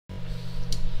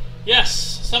Yes,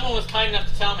 someone was kind enough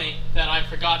to tell me that I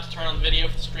forgot to turn on the video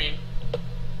for the stream.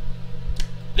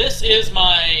 This is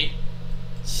my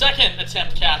second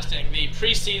attempt casting. The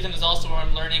preseason is also where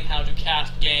I'm learning how to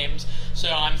cast games. So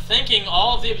I'm thanking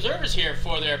all of the observers here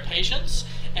for their patience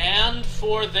and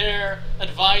for their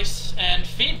advice and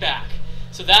feedback.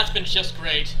 So that's been just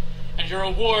great. And your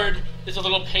reward is A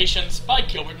Little Patience by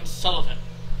Gilbert and Sullivan.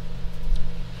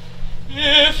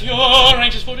 If you're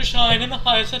anxious for to shine in the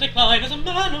high aesthetic line as a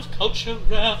man of culture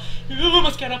rare, you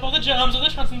must get up all the germs of the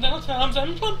transcendental terms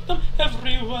and plant them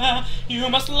everywhere. You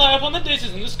must lie upon the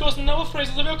daisies and discourse in noble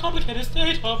phrases of your complicated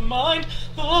state of mind.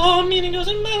 The meaning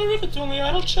doesn't matter if it's only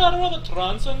idle chatter of a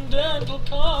transcendental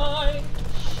kind.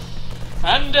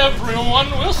 And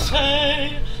everyone will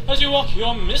say, as you walk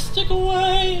your mystic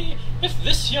way, if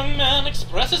this young man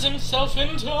expresses himself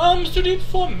in terms too deep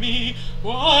for me,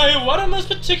 why, what a most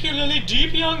particularly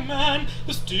deep young man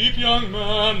this deep young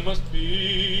man must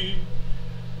be.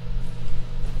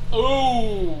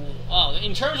 Oh,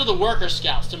 in terms of the worker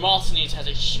scouts, Demosthenes has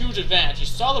a huge advantage. He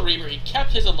saw the Reaper, he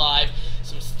kept his alive,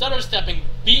 some stutter-stepping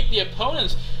beat the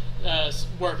opponent's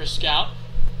worker scout,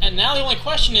 and now the only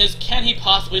question is, can he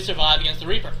possibly survive against the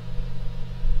Reaper?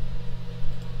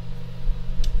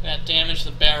 That damage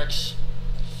to the barracks.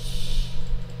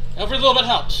 Every little bit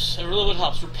helps. Every little bit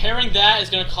helps. Repairing that is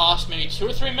going to cost maybe 2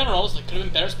 or 3 minerals that could have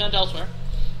been better spent elsewhere.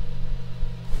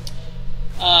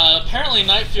 Apparently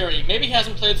Nightfury, maybe he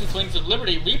hasn't played since Wings of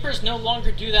Liberty, Reapers no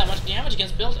longer do that much damage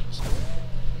against buildings.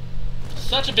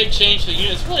 Such a big change to the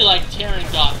unit. It's really like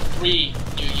Terran got 3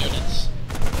 new units.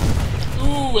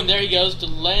 Ooh, and there he goes,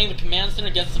 delaying the command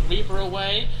center, gets the Reaper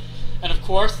away. And of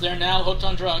course, they're now hooked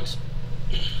on drugs.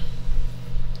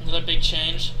 Another big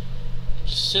change.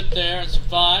 Just sit there and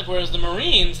survive, whereas the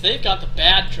Marines, they've got the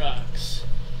bad drugs.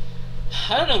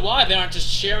 I don't know why they aren't just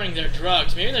sharing their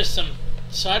drugs. Maybe there's some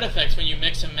side effects when you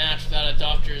mix and match without a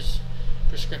doctor's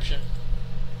prescription.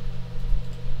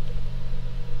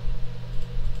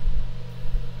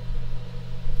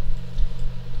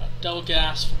 Got double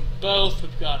gas from both.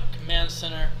 We've got command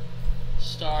center,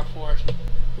 starport.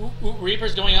 Ooh,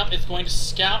 Reaper's going up. It's going to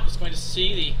scout. It's going to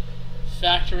see the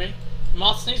factory.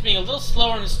 Demosthenes being a little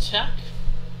slower on his tech,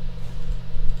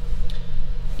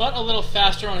 but a little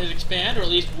faster on his expand, or at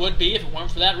least would be if it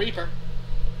weren't for that Reaper.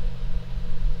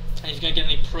 And he's going to get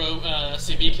any pro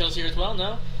CV kills here as well?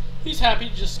 No. He's happy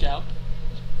to just scout.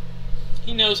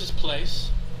 He knows his place,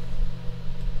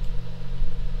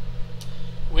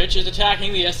 which is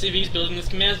attacking the SCVs building this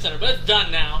command center. But it's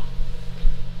done now.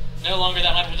 No longer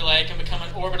that much of a delay. It can become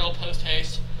an orbital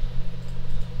post-haste.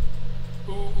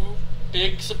 Ooh.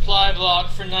 Big supply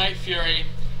block for Nightfury.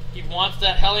 He wants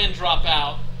that Hellion drop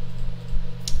out.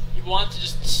 He wants to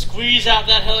just squeeze out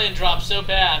that Hellion drop so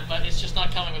bad, but it's just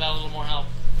not coming without a little more help.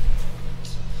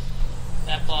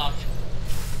 That block.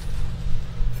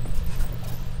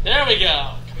 There we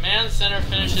go. Command center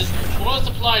finishes before the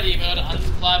supply depot to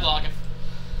unsupply block him.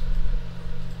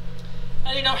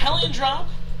 And you know, Hellion drop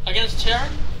against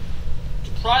Terran,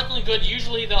 surprisingly good.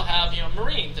 Usually they'll have,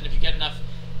 Marines, and if you get enough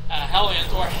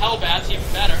Hellions, or Hellbats, even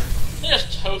better, they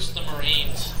just toast the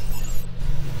Marines.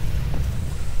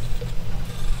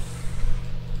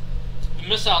 The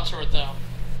missile turret, though,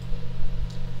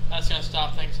 that's going to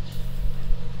stop things.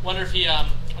 Wonder if he, I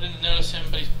didn't notice him,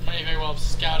 but he might very well have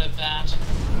scouted that.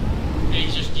 Maybe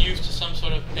he's just used to some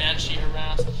sort of Banshee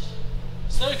harass.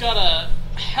 So we've got a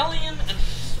Hellion and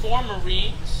 4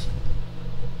 Marines,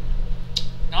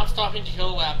 not stopping to kill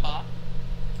the lab bot.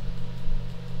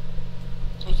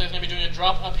 So looks like he's going to be doing a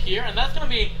drop up here, and that's going to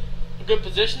be a good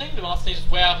positioning. Demosthenes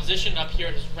is way out of position up here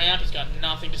at his ramp. He's got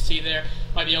nothing to see there.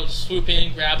 Might be able to swoop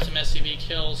in, grab some SCV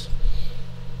kills.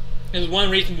 There's one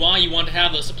reason why you want to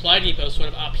have the supply depot sort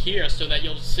of up here, so that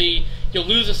you'll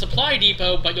lose a supply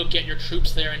depot, but you'll get your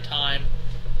troops there in time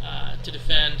to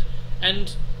defend.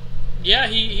 And yeah,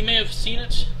 he may have seen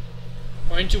it,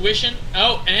 or intuition.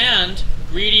 Oh, and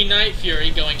greedy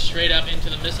Nightfury going straight up into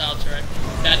the missile turret.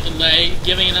 That delay,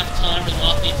 giving enough time for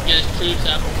Demosthenes to get his troops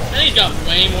up. And he's got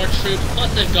way more troops,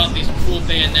 plus they've got these cool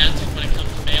bayonets when it comes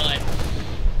to melee.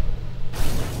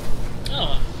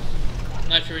 Oh,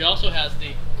 Nightfury also has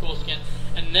the cool skin.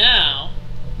 And now,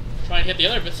 trying to hit the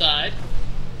other side.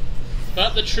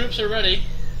 But the troops are ready.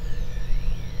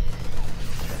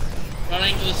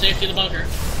 Running to the safety of the bunker.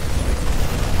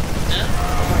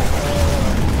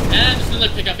 And just another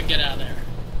pick up and get out of there.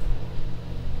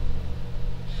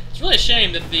 It's really a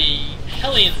shame that the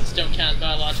Hellions don't count as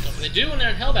biological, but they do when they're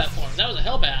in Hellbat form. If that was a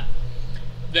Hellbat,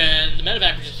 then the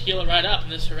medevac would just heal it right up,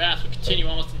 and this harass would continue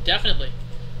almost indefinitely.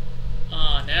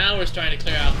 Now we're starting to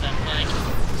clear out that flank.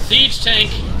 Siege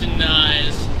tank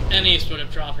denies any sort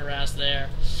of drop harass there.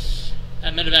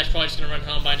 That medevac's probably just going to run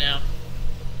home by now.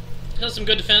 Does some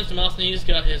good defense. Demosthenes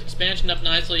got his expansion up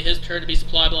nicely. His turn to be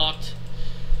supply blocked.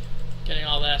 Getting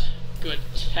all that good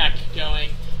tech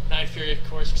going. Nightfury, of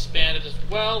course, expanded as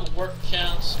well. The work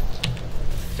counts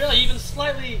fairly even,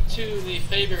 slightly to the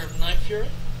favor of Nightfury.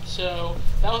 So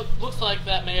that looks like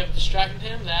that may have distracted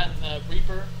him. That and the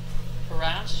Reaper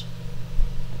harass,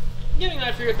 giving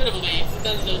Nightfury a bit of a lead. But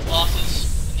then those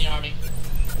losses in the army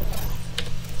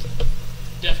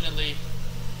definitely.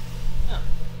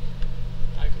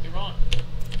 I could be wrong.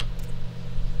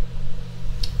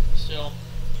 Still,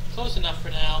 close enough for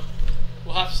now.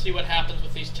 We'll have to see what happens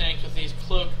with these tanks, with these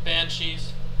cloaked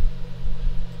banshees.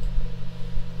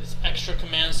 This extra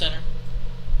command center.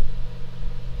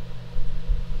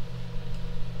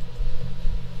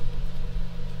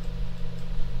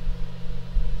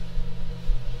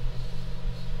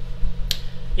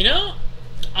 You know,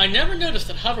 I never noticed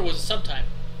that hover was a subtype.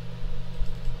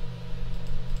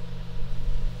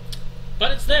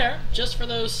 But it's there, just for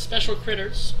those special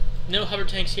critters. No hover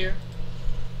tanks here.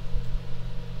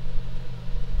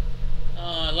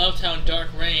 I loved how in Dark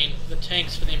Reign, the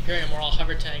tanks for the Imperium were all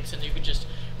hover tanks, and you could just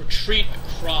retreat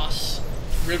across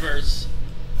rivers,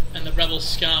 and the rebel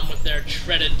scum with their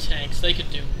treaded tanks, they could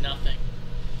do nothing.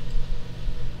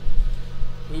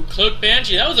 Ooh, Cloak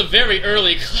Banshee, that was a very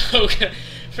early cloak.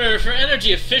 For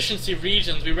energy efficiency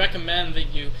regions, we recommend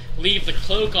that you leave the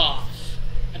cloak off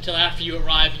until after you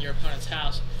arrive in your opponent's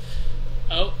house.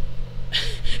 Oh,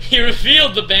 he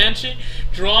revealed the Banshee,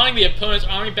 drawing the opponent's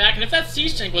army back, and if that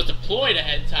siege tank was deployed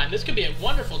ahead of time, this could be a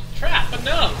wonderful trap, but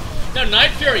no. No,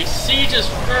 Nightfury sieges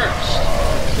first,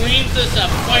 cleans this up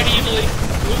quite easily.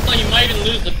 Looks like he might even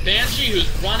lose the Banshee,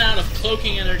 who's run out of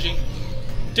cloaking energy.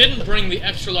 Didn't bring the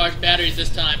extra large batteries this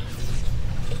time.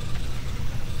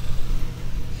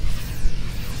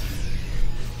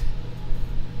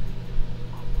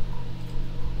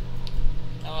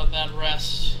 How about that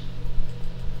rest?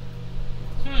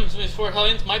 So these 4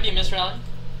 Hellions might be a misrally.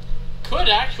 Could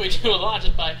actually do a lot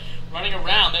just by running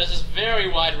around. There's this very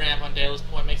wide ramp on Daedalus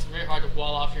Point, makes it very hard to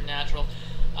wall off your natural.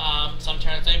 Some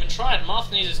turrets don't even try it.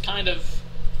 Demosthenes is kind of,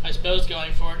 I suppose,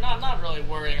 going for it. Not really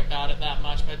worrying about it that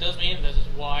much, but it does mean there's this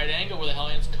wide angle where the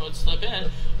Hellions could slip in,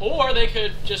 or they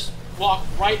could just walk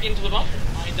right into the bunker.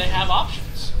 I mean, they have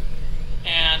options.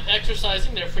 And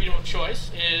exercising their freedom of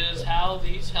choice is how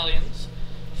these Hellions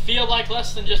feel like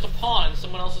less than just a pawn in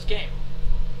someone else's game.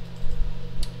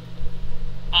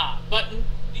 But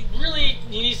really,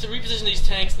 he needs to reposition these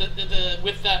tanks.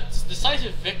 With that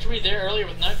decisive victory there earlier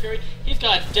with Nightfury, he's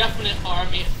got a definite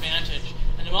army advantage.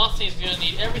 And Demosthenes is going to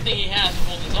need everything he has to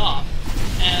hold this off.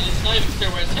 And it's not even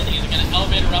clear where it's heading. Is it going to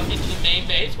elevator up into the main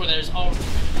base where there's more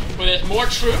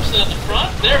troops than at the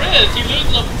front? There is! He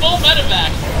loses a full medevac.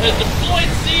 There's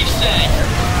deployed siege tank.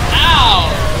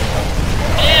 Ow!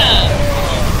 And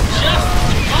just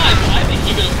surprised. I think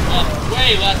he would have won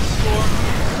way less score.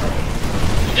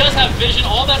 He does have vision.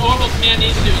 All that orbital command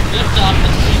needs to do is lift up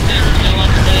and see things are no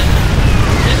longer dead.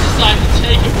 He decides to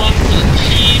take it one for the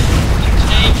cheese and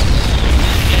tanks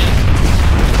and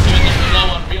doing this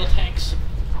low on real tanks.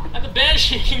 And the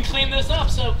Banshee can clean this up,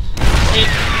 so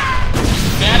it's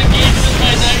bad engagement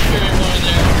by Nightfury over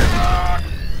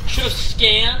there. Should have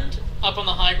scanned up on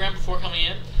the high ground before coming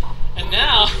in. And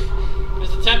now,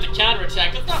 this attempt to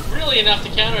counterattack. It's not really enough to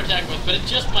counterattack with, but it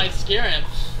just might scare him.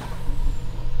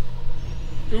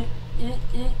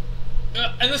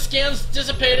 And the scan's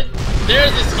dissipated.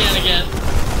 There's the scan again.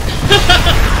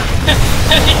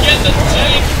 And he gets a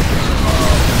tank.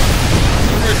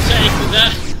 For a tank.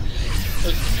 That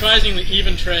was surprisingly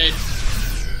even trade.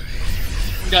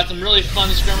 We've got some really fun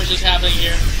skirmishes happening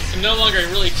here. You can no longer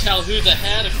really tell who's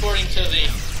ahead according to the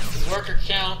worker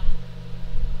count.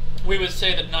 We would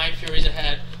say that Nightfury's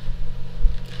ahead.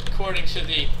 According to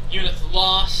the units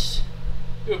lost,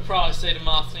 we would probably say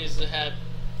Demosthenes is ahead.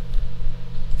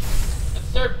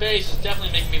 Third base is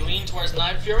definitely making me lean towards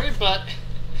Nightfury, but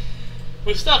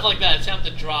with stuff like that, attempt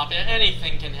to drop,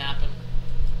 anything can happen.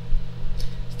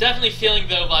 It's definitely feeling,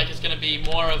 though, like it's going to be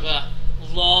more of a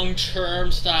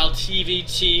long-term style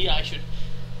TVT. I should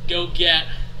go get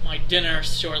my dinner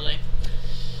shortly.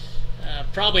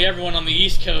 Probably everyone on the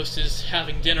East Coast is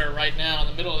having dinner right now in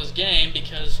the middle of this game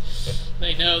because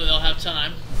they know that they'll have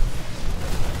time.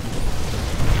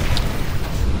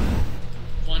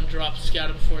 One drop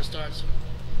scouted before it starts.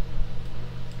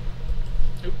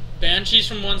 Oop. Banshees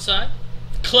from one side.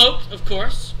 Cloaked, of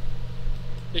course,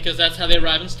 because that's how they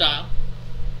arrive in style.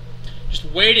 Just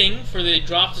waiting for the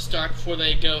drop to start before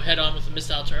they go head-on with the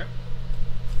missile turret.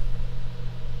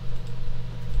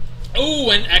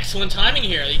 Oh, and excellent timing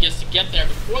here. He gets to get there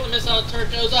before the missile turret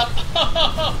goes up.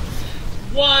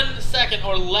 1 second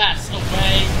or less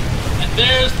away. And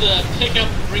there's the pickup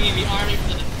bringing the army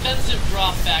from the defensive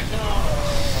drop back home.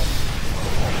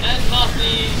 And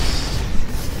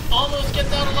Demosthenes almost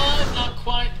gets out alive, not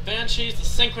quite. Banshees, the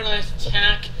synchronized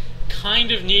attack,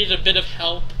 kind of needed a bit of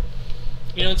help.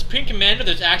 You know, in Supreme Commander,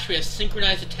 there's actually a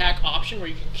synchronized attack option where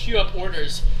you can queue up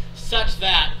orders such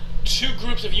that two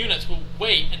groups of units will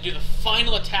wait and do the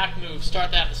final attack move,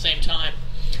 start that at the same time.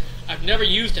 I've never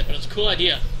used it, but it's a cool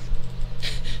idea.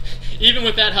 Even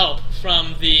with that help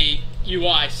from the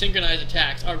UI, synchronized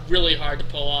attacks are really hard to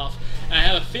pull off. And I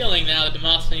have a feeling now that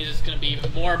Demosthenes is going to be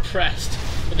even more impressed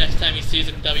the next time he sees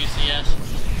it in WCS.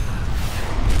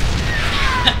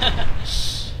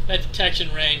 That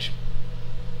detection range.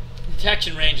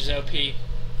 Detection range is OP.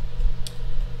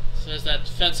 So there's that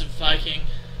defensive Viking.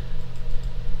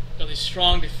 Got these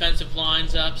strong defensive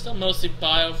lines up. Still mostly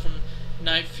bio from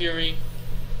Nightfury.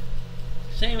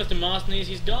 Same with Demosthenes.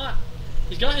 He's got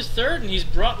his third, and he's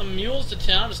brought the mules to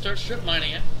town to start strip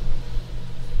mining it.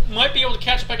 Might be able to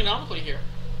catch up economically here.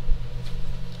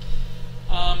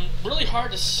 Really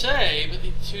hard to say, but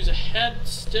the two's ahead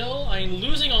still. I mean,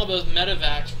 losing all those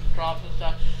medevacs from the drops and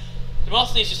stuff.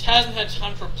 Demosthenes just hasn't had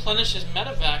time to replenish his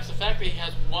medevacs. The fact that he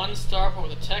has one starport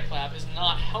with a tech lab is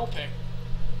not helping.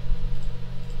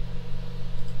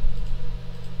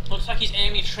 Looks like he's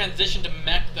aiming to transition to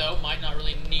mech, though. Might not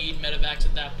really need medevacs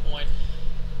at that point.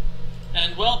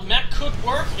 And, well, mech could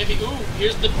work if he... Ooh,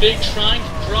 here's the big trying to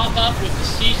drop up with the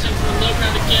siege tank from the low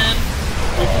ground again.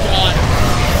 We've got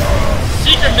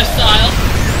Secret Missile.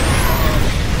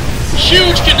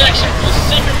 Huge connection for the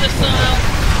Secret Missile.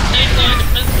 Tank line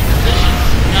defensive position.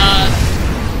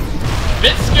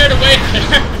 Bit scared away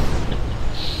there.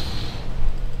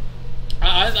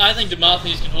 I think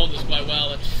Demosthenes can hold this quite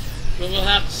well. But we'll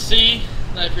have to see.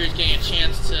 Nightfury's getting a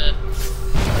chance to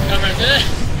cover it.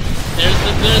 There's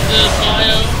the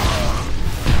bio.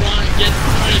 Trying to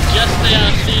just stay out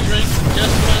of siege ring.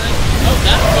 Just fine. Oh,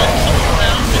 that's good. Coming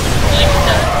around with the flank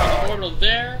attack on the orbital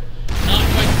there. Not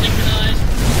quite synchronized.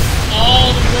 All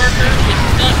the workers get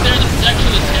stuck there. The protection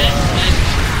of the tank.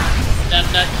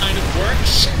 That kind of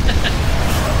works.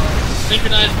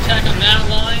 Synchronized attack on that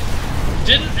line.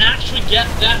 Didn't actually get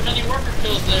that many worker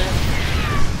kills there.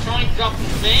 Trying to drop the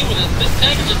main with it. This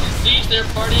tank is just in siege there,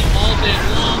 partying all day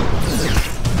long.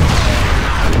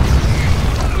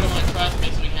 We don't want to try to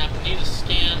make something happen. Need a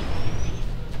scan.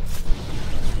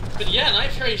 But yeah,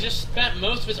 Nightfury just spent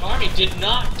most of his army. Did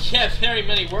not get very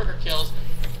many worker kills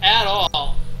at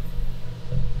all.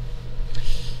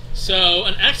 So,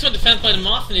 an excellent defense by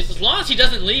Demosthenes. As long as he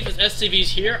doesn't leave his SCVs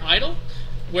here idle,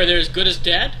 where they're as good as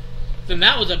dead, then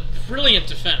that was a brilliant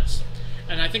defense.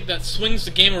 And I think that swings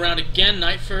the game around again.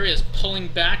 Nightfury is pulling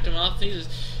back. Demosthenes is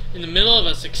in the middle of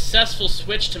a successful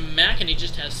switch to mech, and he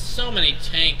just has so many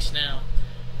tanks now.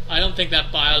 I don't think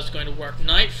that bio is going to work.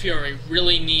 Nightfury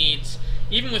really needs,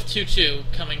 even with 2-2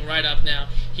 coming right up now,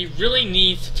 he really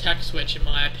needs to tech switch, in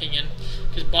my opinion.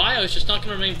 Because bio is just not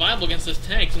going to remain viable against those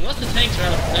tanks, unless the tanks are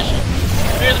out of position.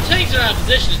 If the tanks are out of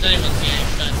position, it's anyone's game,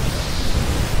 but...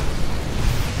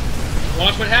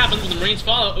 Watch what happens when the Marines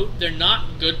follow. Oh, they're not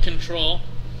good control.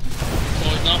 So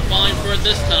he's not falling for it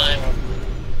this time.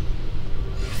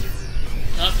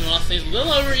 Demosthenes is a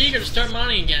little over-eager to start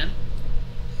mining again.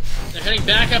 They're heading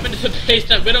back up into the base.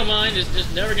 That Widow Mine is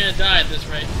just never going to die at this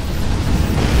rate.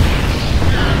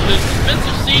 The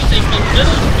defensive siege takes a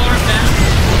little far back.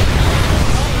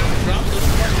 Drops a little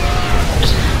far back.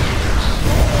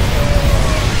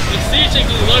 The siege takes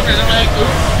a little over, and I'm like, ooh,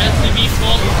 SCV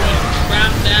fault is going to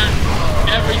trap that.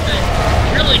 Everything.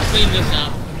 Really clean this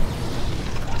up.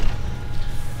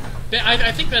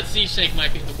 I think that siege tank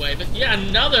might be the way, but yeah,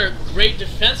 another great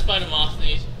defense by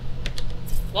Demosthenes.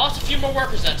 Lost a few more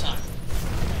workers that time.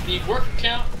 The worker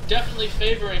count definitely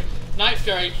favoring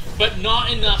Nightfury, but not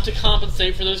enough to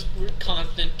compensate for those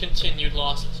constant, continued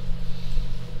losses.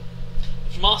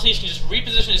 If Demosthenes can just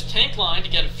reposition his tank line to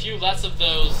get a few less of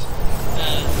those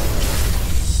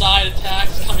side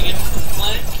attacks coming in from the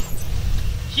flank,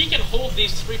 he can hold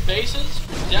these three bases,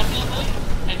 definitely,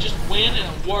 and just win in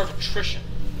a war of attrition.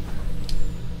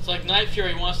 It's like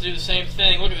Nightfury wants to do the same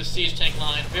thing. Look at the siege tank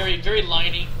line. Very, very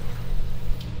liney.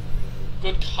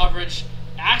 Good coverage.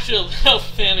 Actually a little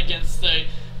thin against the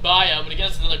bio, but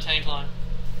against another tank line.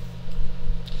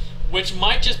 Which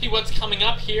might just be what's coming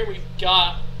up here. We've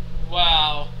got,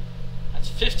 wow, that's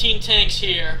 15 tanks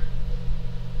here.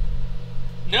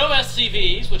 No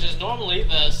SCVs, which is normally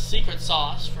the secret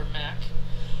sauce for mech.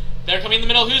 They're coming in the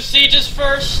middle. Who sieges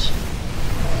first?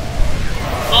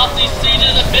 Demosthenes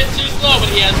sieges a bit too slow, but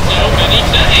he has so many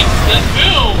tanks. Then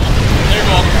boom! There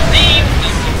go all the Marines,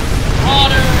 then the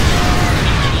Marauders,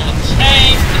 then go all the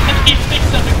tanks, and he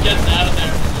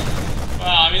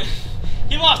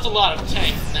lost a lot of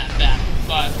tanks in that battle,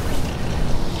 but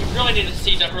you really need to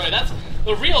siege up early. That's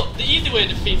the easy way to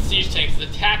defeat siege tanks is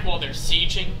attack while they're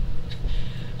sieging.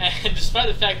 And despite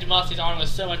the fact Demosthenes' armor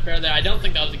was so much better there, I don't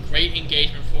think that was a great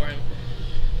engagement for him.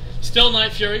 Still,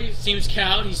 Nightfury seems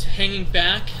cowed. He's hanging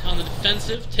back on the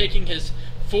defensive, taking his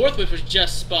 4th, which was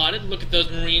just spotted. Look at those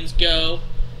Marines go,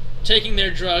 taking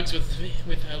their drugs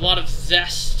with a lot of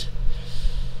zest.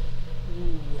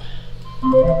 Ooh.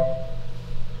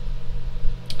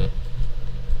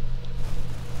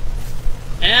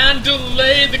 And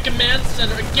delayed the command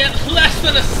center again, less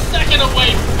than a second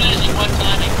away from finishing. What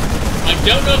timing? I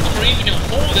don't know if the Marines are going to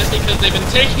hold it because they've been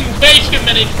taking way too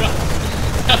many drugs.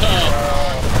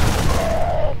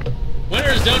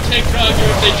 Winners don't take drugs, or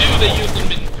if they do, they use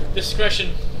them in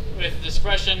discretion. With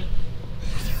discretion,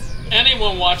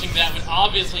 anyone watching that would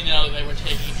obviously know that they were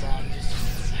taking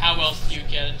drugs. How else do you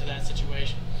get into that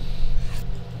situation?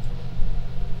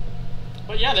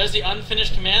 But yeah, there's the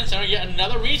unfinished command center. Yet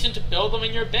another reason to build them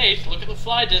in your base. Look at the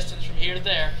fly distance from here to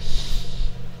there.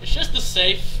 It's just the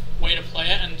safe way to play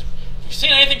it, and if we've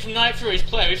seen anything from Nightfury's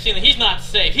play, we've seen that he's not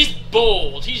safe. He's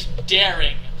bold. He's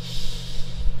daring.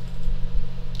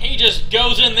 He just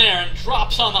goes in there and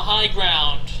drops on the high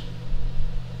ground.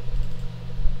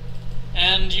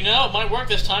 And, you know, it might work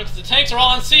this time, because the tanks are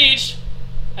all on siege.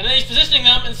 And then he's positioning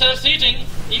them instead of sieging.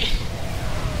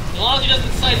 As long as he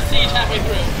doesn't decide to siege halfway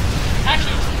through.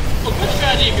 Actually, a good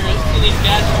strategy here in these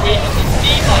bad situations is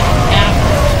siege like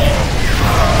after the tank.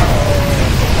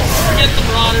 Forget the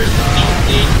Marauders, don't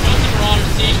siege. Put the Marauders,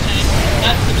 siege tank.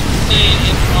 That's the insane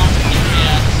infrastructure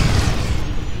CPS.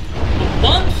 But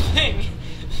one thing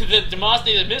that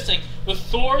Demosthenes is missing, with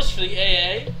Thors for the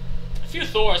AA, a few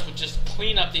Thors would just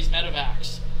clean up these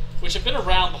medevacs, which have been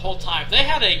around the whole time. If they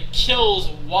had a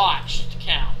kills watched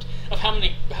count of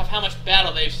how much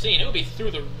battle they've seen, it would be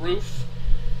through the roof.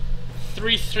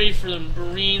 3-3 for the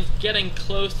Marines, getting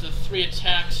close to the 3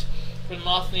 attacks for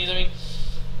Demosthenes. I mean,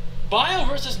 Bio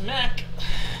versus Mech,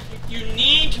 you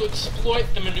need to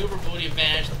exploit the maneuverability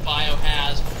advantage that Bio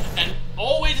has, and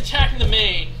always attacking the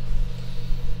main.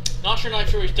 Not sure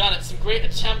Nightfury's done it. Some great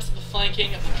attempts at the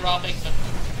flanking, at the dropping, but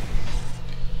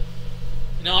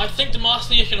you know, I think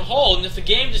Demosthenes can hold, and if the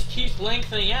game just keeps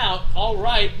lengthening out,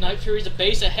 alright, Nightfury's a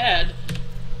base ahead,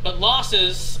 but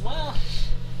losses, well,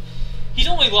 he's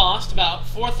only lost about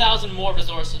 4,000 more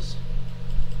resources.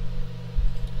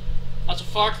 That's a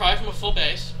far cry from a full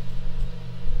base.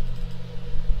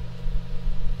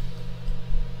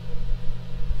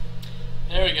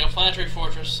 There we go, Planetary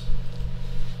Fortress.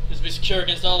 This will be secure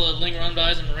against all the Ling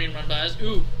run-bys and Marine run-bys.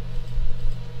 Ooh!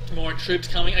 More troops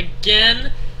coming.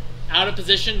 Again, out of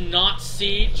position, not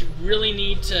siege. You really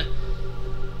need to...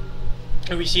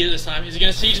 Oh, we see it this time. Is he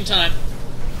going to siege in time?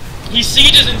 He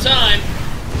sieges in time!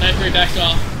 Nightfury backs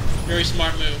off. Very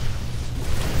smart move.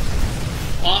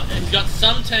 And he's got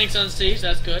some tanks on siege,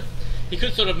 that's good. He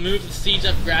could sort of move the siege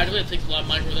up gradually. It takes a lot of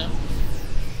micro though.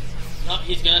 No,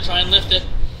 he's going to try and lift it.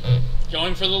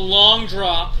 Going for the long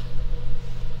drop.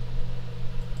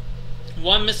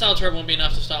 One missile turret won't be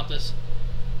enough to stop this.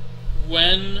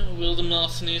 When will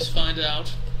Demosthenes find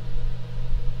out?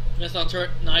 Missile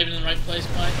turret not even in the right place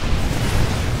quite.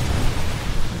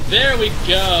 There we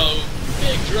go.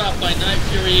 Big drop by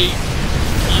Nightfury.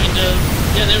 Kind of.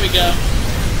 Yeah, there we go.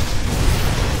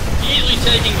 Easily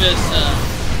taking this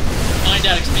find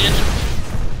out expansion.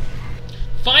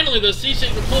 Finally, those siege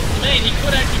tanks were pulled from the main. He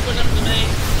could actually push up to the main.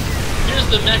 Here's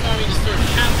the mech army just sort of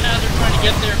haphazard trying to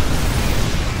get there.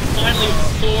 Finally, with the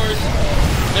Thors,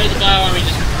 there's the Bio army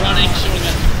just running, showing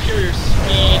that superior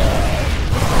speed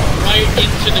right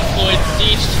into deployed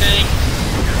siege tank.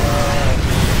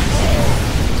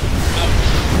 Ouch.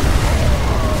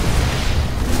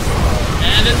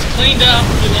 And it's cleaned up.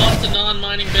 We lost a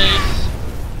non-mining base.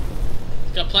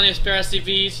 He's got plenty of spare SCVs.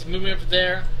 He's moving up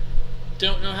there.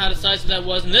 Don't know how decisive that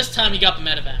was. And this time he got the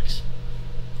medevacs.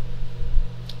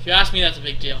 If you ask me, that's a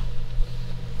big deal.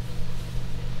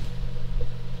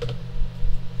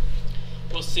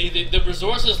 We'll see. The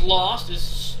resources lost is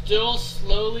still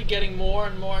slowly getting more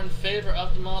and more in favor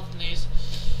of Demosthenes.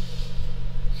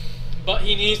 But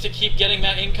he needs to keep getting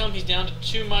that income. He's down to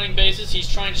 2 mining bases. He's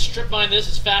trying to strip mine this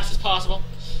as fast as possible.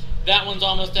 That one's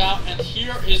almost out. And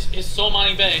here is his sole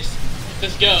mining base. If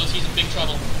this goes, he's in big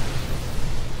trouble.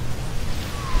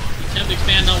 Attempt to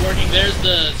expand not working. There's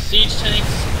the siege tanks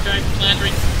preparing for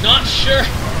planetary. Not sure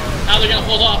how they're going to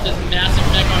hold off this massive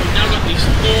mech army. We've now got these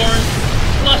Thors.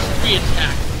 Plus 3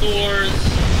 attack. Thors.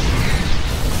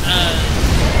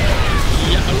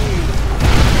 Yeah, ooh.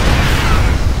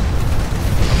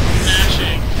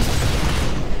 Smashing.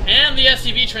 And the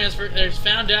SCV transfer. There's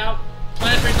found out.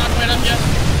 Planetary's not quite up yet.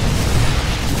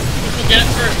 will get it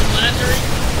first, the planetary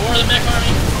or the mech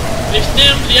army. If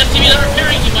the SCVs are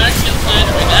repairing, you might actually get the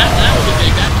planetary. That would be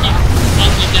big. That keeps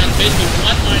Demosthenes down to basically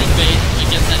one mining base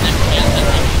against that next command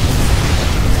center.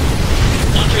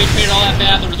 Not sure he's traded all that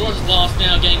bad. The resources lost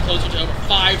now, getting closer to over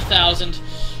 5,000.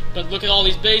 But look at all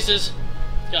these bases.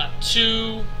 Got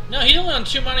 2. No, he's only on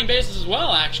 2 mining bases as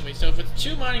well, actually. So if it's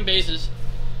 2 mining bases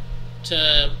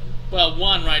to, well,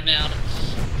 1 right now.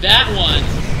 But that one,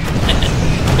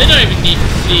 they don't even need to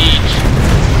siege.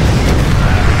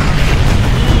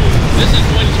 This is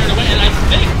going to turn away, and I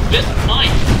think this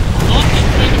might. Demosthenes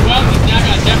doing it well. He's now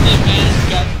got a definite advantage. He's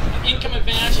got an income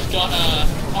advantage. He's got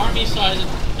army size,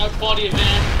 quality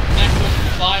advantage, next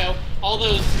versus bio. All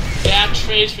those bad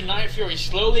trades for Nightfury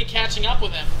slowly catching up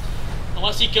with him.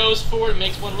 Unless he goes forward and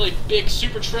makes one really big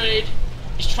super trade.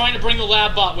 He's trying to bring the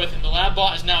lab bot with him. The lab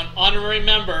bot is now an honorary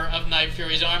member of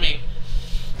Nightfury's army.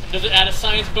 Does it add a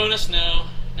science bonus? No.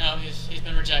 No, he's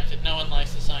been rejected. No one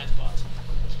likes the science bots.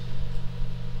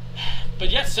 But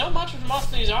yet, so much of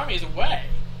Demosthenes' army is away.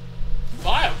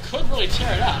 Bio could really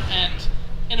tear it up, and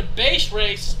in a base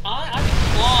race, I'm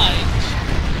inclined.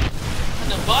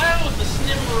 And the Bio with the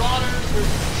Stim Marauders versus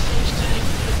the Siege Tank,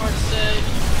 it's really hard to say.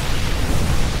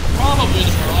 Probably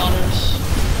the Marauders,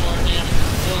 more damage to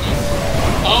the buildings.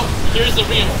 Oh, here's the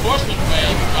reinforcement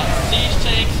wave. We've got Siege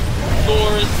Tanks,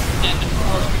 Thors, and of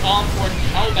course, on-board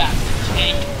Hellback to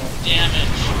tank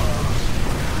damage.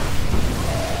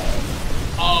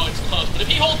 Oh, it's close. But if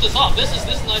he holds this off, this is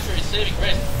Nightfury's saving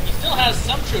grace. He still has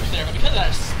some troops there, but because of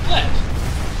that split,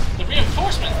 the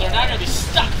reinforcements, they're now going to be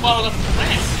stuck bottled up in the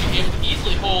ranks. He'll be able to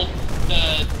easily hold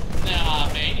the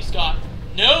main. He's got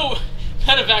no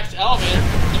medevac to elevator.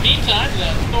 In the meantime,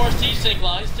 the Thor siege tank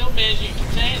line still managing to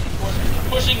contain, of course,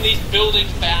 pushing these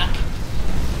buildings back.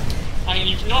 I mean,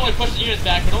 you can normally push the units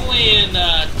back, but only in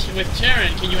with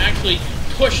Terran can you actually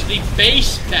push the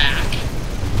base back.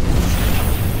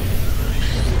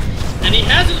 And he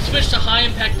hasn't switched to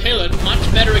high-impact payload, much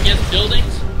better against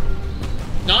buildings.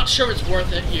 Not sure it's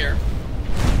worth it here.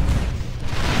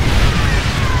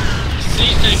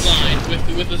 Siege tank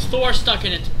line with the Thor stuck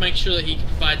in it to make sure that he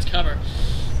provides cover.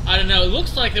 I don't know. It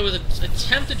looks like there was an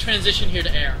attempted transition here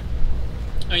to air.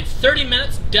 I mean, 30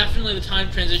 minutes, definitely the time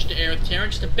to transition to air with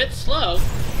Terran. Just a bit slow,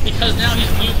 because now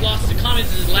he's lost the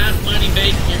comments in his last mining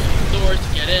base, and here comes Thors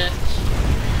to get it.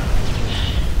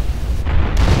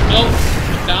 Oh,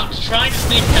 about trying to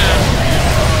sneak past.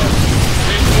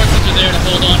 Reinforcements are there to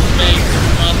hold on to base.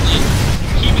 Demosthenes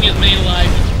keeping his main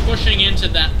alive. He's pushing into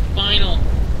that final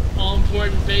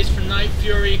all-important base for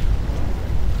Nightfury.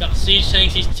 Got the siege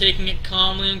tanks. He's taking it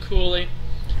calmly and coolly.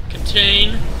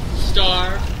 Contain,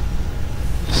 starve.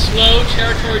 The slow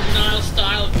territory denial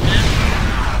style of men.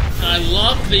 I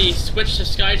love the switch to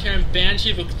Skytear and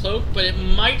Banshee with Cloak, but it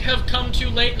might have come too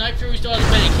late. Nightfury still has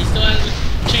a bank. He still has a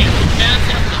chance. He can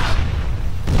attempt this.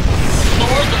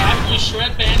 Thors will actually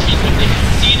shred Banshees if they can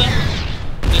see them.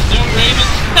 There's no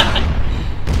Ravens.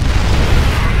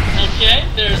 Okay,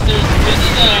 this is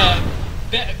a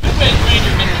good way to train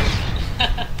your minerals.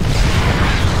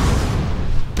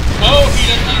 Oh, he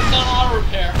does need some auto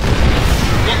repair.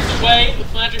 Looks away, the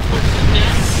planetary forces is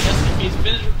down. Yes, if he's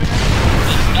finished repairing,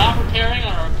 then stop repairing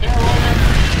on a repair order.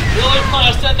 Really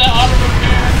want to set that auto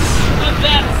repair. But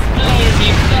that's another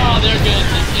neat. Oh, there goes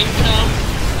his income.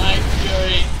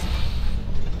 Nightfury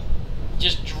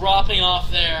just dropping off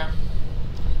there.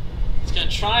 He's going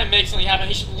to try and make something happen.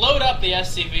 He should load up the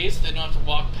SCVs so they don't have to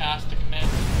walk past the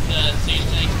siege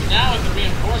tanks. But now with the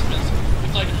reinforcements,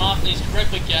 looks like Demosthenes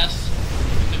correctly guessed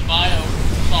the bio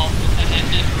assault had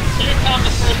ended. Here comes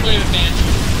the first wave of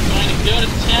Banshees. Going to go to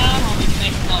town on these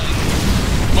tank colonies.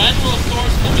 When will the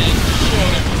Thors come in to show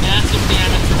their massive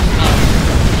damage to the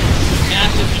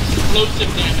massive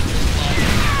explosive damage to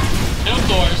the No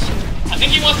Thors. I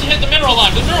think he wants to hit the mineral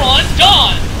line. The mineral line's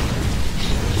gone!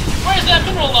 Where's that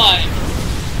mineral line?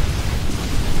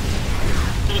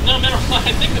 There was no mineral line.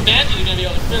 I think the Banshees are going to be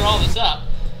able to clear all this up.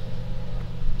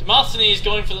 Demosthenes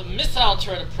going for the missile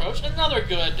turret approach. Another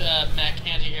good mech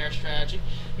anti-air strategy.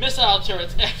 Missile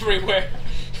turrets everywhere.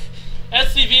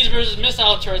 SCVs versus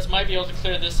missile turrets might be able to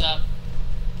clear this up.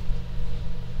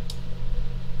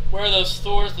 Where are those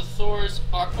Thors? The Thors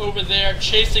are over there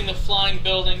chasing the flying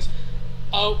buildings.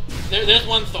 Oh, there's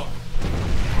one Thor.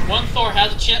 One Thor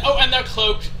has a chance. Oh, and they're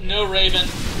cloaked. No Raven.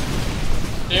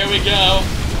 There we go.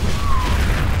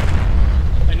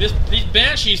 And these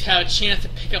Banshees have a chance to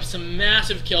pick up some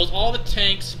massive kills. All the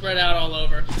tanks spread out all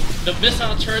over. The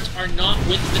missile turrets are not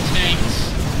with the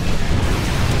tanks.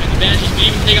 And the Banshees can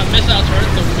even take out missile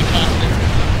turrets that will be costed.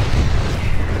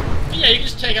 But yeah, you can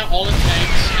just take out all the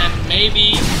tanks and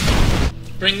maybe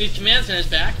bring these command centers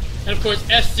back. And of course,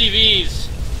 SCVs.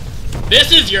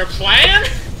 This is your plan?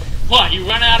 What, you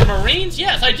run out of Marines?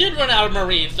 Yes, I did run out of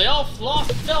Marines. They all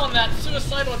fell in that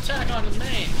suicidal attack on the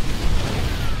main.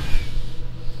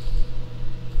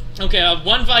 Okay,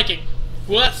 one Viking.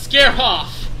 Will that scare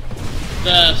off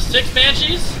the 6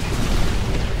 Banshees?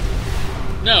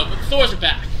 No, but Thors are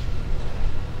back.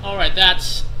 Alright,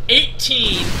 that's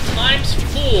 18 times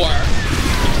 4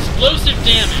 explosive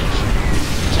damage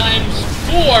times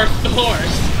 4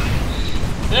 Thors.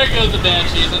 There goes the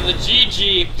Banshees, and the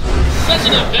GG. Such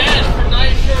an advantage for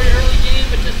Nightfury early game,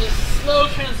 but just a slow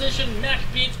transition, mech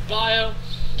beats bio.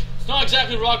 It's not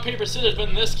exactly rock, paper, scissors, but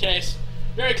in this case,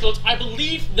 very close. I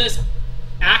believe this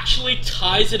actually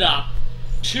ties it up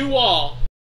 2-all